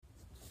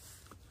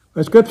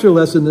Our scripture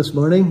lesson this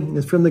morning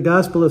is from the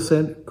Gospel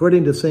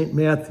according to St.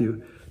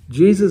 Matthew.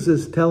 Jesus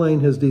is telling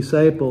his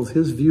disciples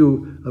his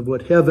view of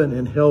what heaven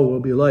and hell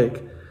will be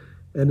like.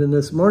 And in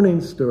this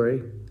morning's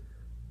story,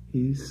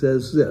 he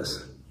says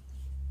this.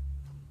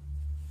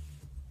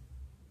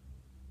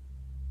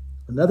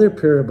 Another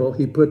parable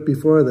he put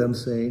before them,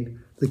 saying,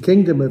 "The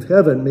kingdom of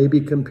heaven may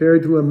be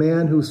compared to a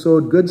man who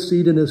sowed good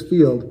seed in his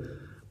field.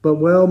 But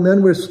while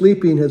men were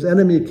sleeping, his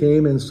enemy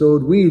came and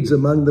sowed weeds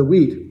among the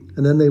wheat,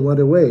 and then they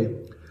went away.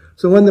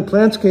 So when the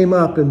plants came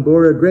up and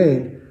bore a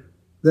grain,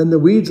 then the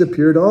weeds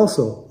appeared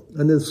also.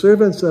 And the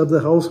servants of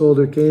the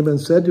householder came and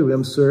said to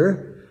him,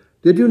 'Sir,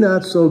 did you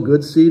not sow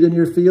good seed in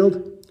your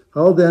field?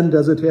 How then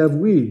does it have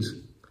weeds?'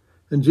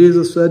 And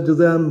Jesus said to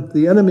them,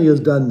 'The enemy has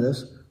done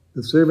this.'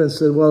 The servants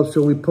said, 'Well,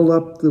 shall we pull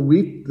up the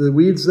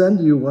weeds then?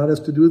 Do you want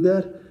us to do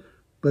that?'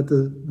 But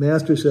the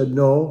master said,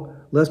 'No,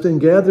 lest in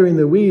gathering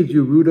the weeds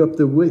you root up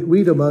the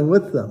wheat among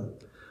with them.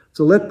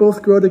 So let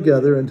both grow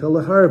together until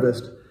the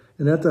harvest.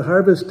 And at the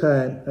harvest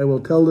time I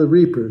will tell the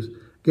reapers,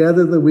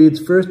 gather the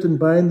weeds first and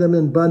bind them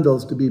in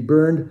bundles to be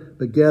burned,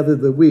 but gather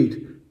the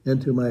wheat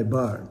into my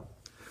barn.'"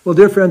 Well,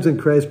 dear friends in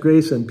Christ,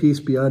 grace and peace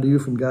be unto you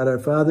from God our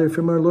Father,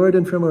 from our Lord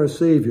and from our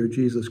Savior,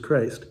 Jesus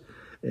Christ.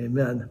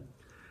 Amen.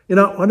 You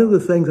know, one of the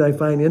things I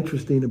find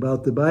interesting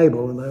about the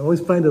Bible, and I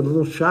always find it a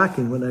little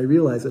shocking when I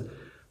realize it,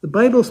 the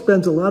Bible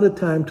spends a lot of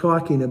time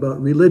talking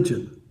about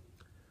religion.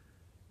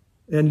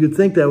 And you'd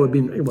think that would be,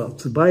 well,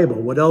 it's the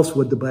Bible. What else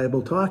would the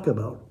Bible talk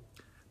about?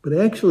 But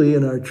actually,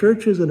 in our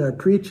churches and our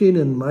preaching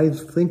and my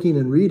thinking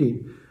and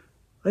reading,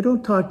 I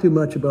don't talk too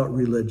much about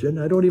religion.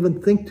 I don't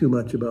even think too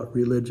much about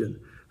religion.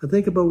 I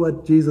think about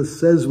what Jesus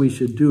says we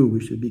should do.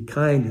 We should be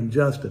kind and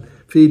just and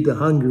feed the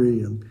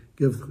hungry and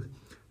give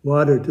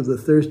water to the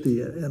thirsty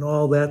and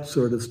all that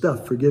sort of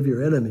stuff. Forgive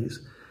your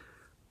enemies.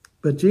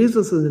 But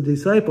Jesus and the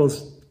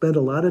disciples spent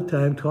a lot of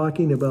time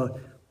talking about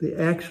the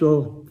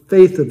actual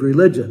faith of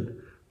religion.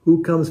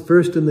 Who comes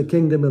first in the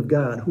kingdom of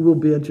God? Who will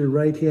be at your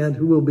right hand?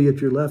 Who will be at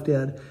your left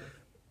hand?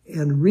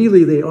 And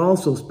really, they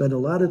also spent a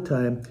lot of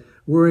time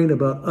worrying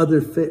about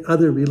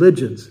other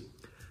religions.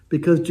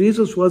 Because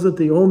Jesus wasn't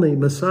the only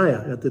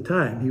Messiah at the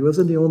time. He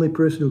wasn't the only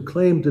person who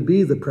claimed to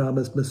be the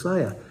promised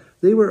Messiah.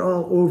 They were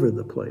all over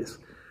the place.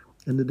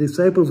 And the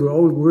disciples were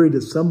always worried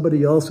that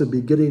somebody else would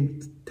be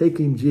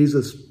taking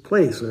Jesus'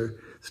 place or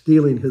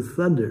stealing his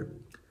thunder.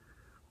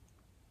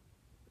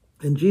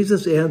 And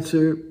Jesus'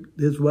 answer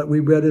is what we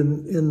read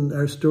in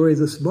our story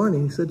this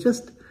morning. He said,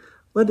 just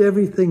let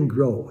everything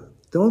grow.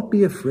 Don't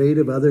be afraid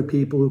of other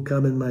people who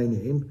come in my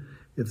name.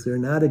 If they're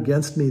not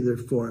against me, they're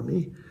for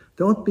me.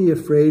 Don't be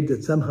afraid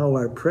that somehow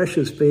our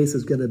precious faith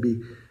is going to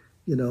be,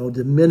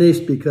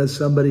 diminished because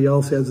somebody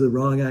else has the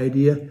wrong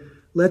idea.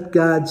 Let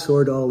God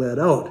sort all that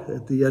out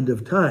at the end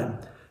of time.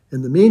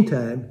 In the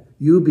meantime,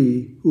 you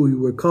be who you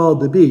were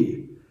called to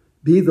be.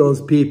 Be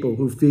those people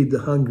who feed the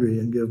hungry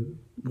and give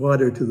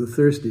water to the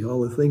thirsty, all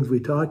the things we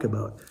talk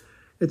about.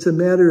 It's a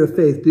matter of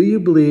faith. Do you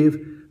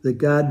believe that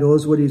God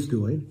knows what he's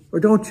doing, or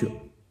don't you?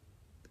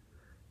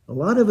 A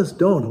lot of us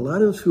don't. A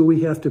lot of us who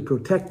we have to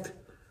protect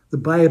the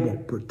Bible,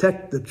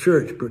 protect the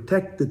church,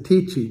 protect the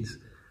teachings.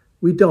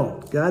 We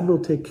don't. God will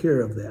take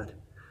care of that.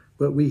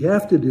 What we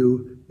have to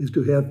do is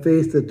to have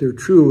faith that they're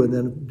true and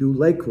then do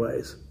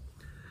likewise.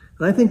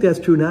 And I think that's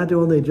true not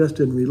only just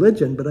in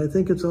religion, but I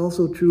think it's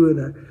also true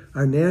in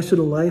our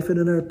national life and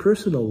in our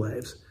personal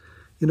lives.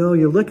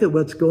 You look at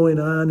what's going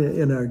on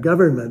in our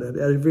government at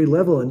every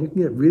level, and you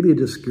can get really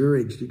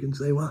discouraged. You can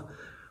say, well,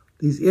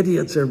 these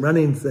idiots are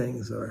running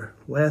things. Or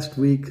last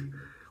week,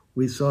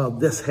 we saw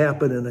this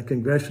happen in a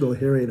congressional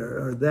hearing,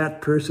 or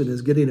that person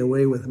is getting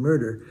away with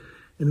murder.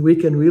 And we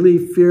can really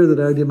fear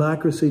that our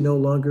democracy no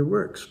longer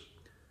works.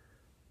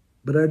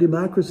 But our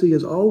democracy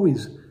has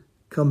always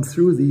come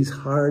through these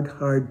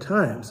hard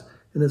times,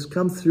 and has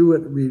come through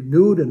it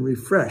renewed and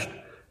refreshed.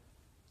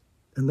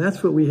 And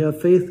that's what we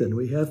have faith in.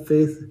 We have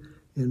faith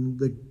in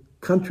the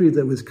country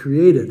that was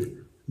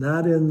created,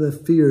 not in the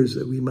fears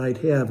that we might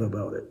have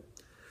about it.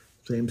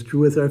 Same's true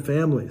with our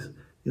families.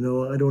 I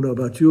don't know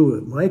about you,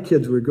 but my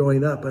kids were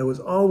growing up. I was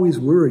always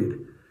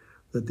worried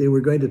that they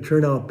were going to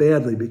turn out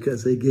badly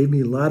because they gave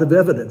me a lot of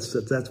evidence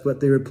that that's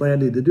what they were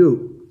planning to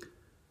do.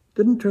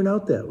 Didn't turn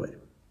out that way.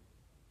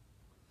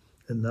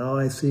 And now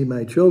I see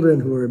my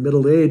children who are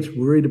middle-aged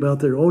worried about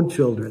their own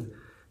children.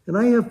 And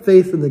I have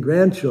faith in the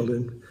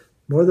grandchildren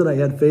more than I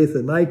had faith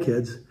in my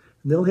kids.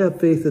 And they'll have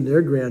faith in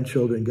their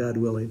grandchildren, God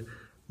willing,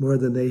 more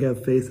than they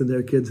have faith in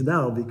their kids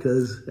now,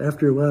 because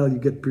after a while you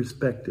get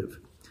perspective.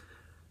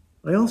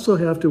 I also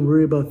have to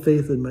worry about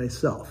faith in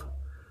myself.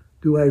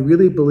 Do I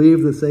really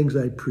believe the things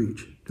I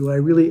preach? Do I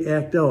really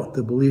act out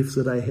the beliefs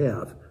that I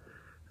have?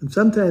 And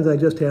sometimes I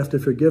just have to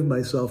forgive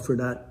myself for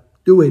not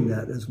doing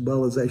that as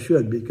well as I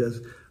should, because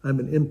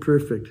I'm an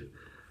imperfect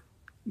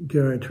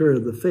guarantor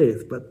of the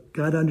faith. But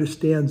God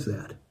understands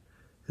that.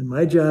 And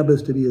my job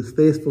is to be as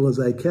faithful as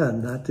I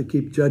can, not to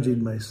keep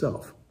judging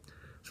myself.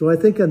 So I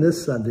think on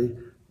this Sunday,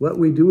 what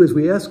we do is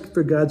we ask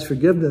for God's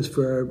forgiveness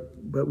for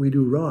what we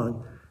do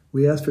wrong.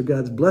 We ask for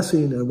God's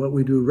blessing on what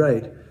we do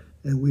right.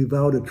 and we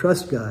vow to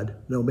trust God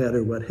no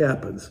matter what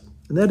happens.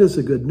 And that is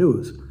the good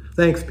news.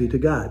 Thanks be to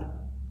God.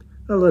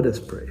 Now let us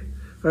pray.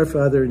 Our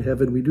Father in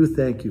heaven, we do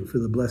thank you for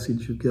the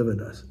blessings you've given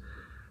us.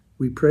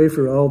 We pray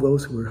for all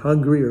those who are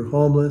hungry or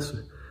homeless,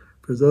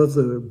 for those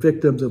that are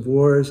victims of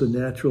wars and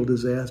natural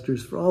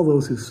disasters, for all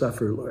those who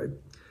suffer, Lord.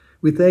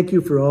 We thank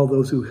you for all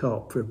those who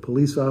help, for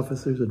police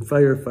officers and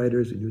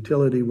firefighters and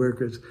utility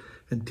workers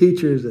and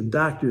teachers and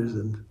doctors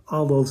and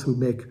all those who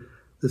make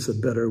this a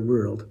better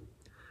world.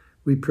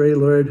 We pray,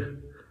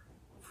 Lord,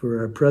 for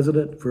our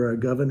president, for our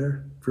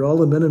governor, for all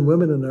the men and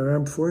women in our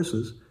armed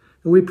forces.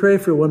 And we pray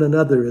for one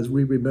another as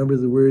we remember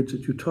the words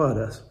that you taught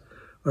us.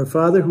 Our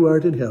Father who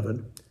art in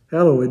heaven,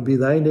 hallowed be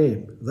thy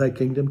name, thy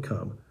kingdom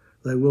come.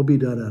 Thy will be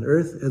done on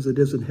earth as it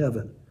is in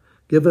heaven.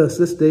 Give us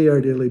this day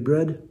our daily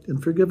bread,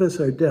 and forgive us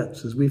our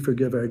debts as we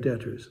forgive our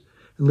debtors.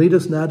 And lead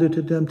us not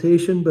into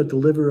temptation, but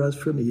deliver us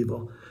from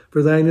evil.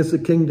 For thine is the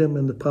kingdom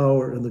and the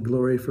power and the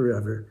glory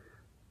forever.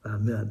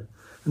 Amen.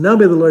 And now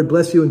may the Lord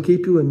bless you and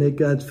keep you, and make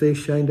God's face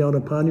shine down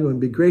upon you and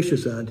be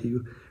gracious unto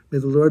you. May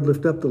the Lord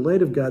lift up the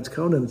light of God's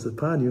countenance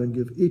upon you and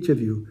give each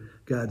of you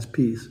God's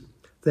peace.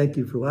 Thank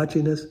you for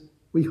watching us.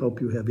 We hope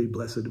you have a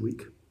blessed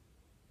week.